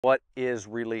What is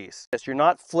release? You're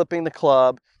not flipping the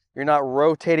club, you're not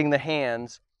rotating the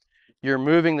hands, you're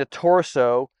moving the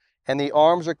torso, and the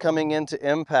arms are coming into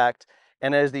impact.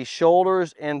 And as the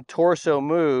shoulders and torso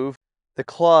move, the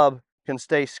club can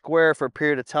stay square for a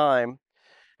period of time.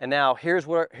 And now here's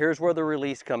where the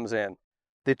release comes in.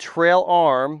 The trail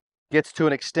arm gets to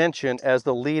an extension as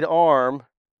the lead arm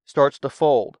starts to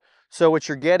fold. So what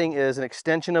you're getting is an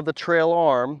extension of the trail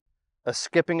arm, a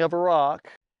skipping of a rock,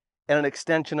 and an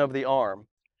extension of the arm.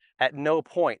 At no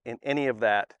point in any of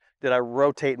that did I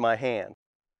rotate my hand.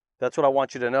 That's what I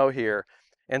want you to know here.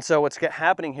 And so what's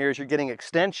happening here is you're getting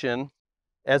extension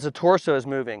as the torso is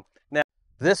moving. Now,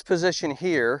 this position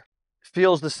here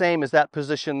feels the same as that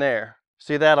position there.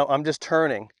 See that? I'm just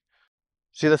turning.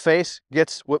 See, the face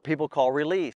gets what people call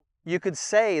release. You could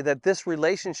say that this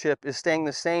relationship is staying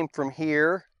the same from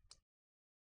here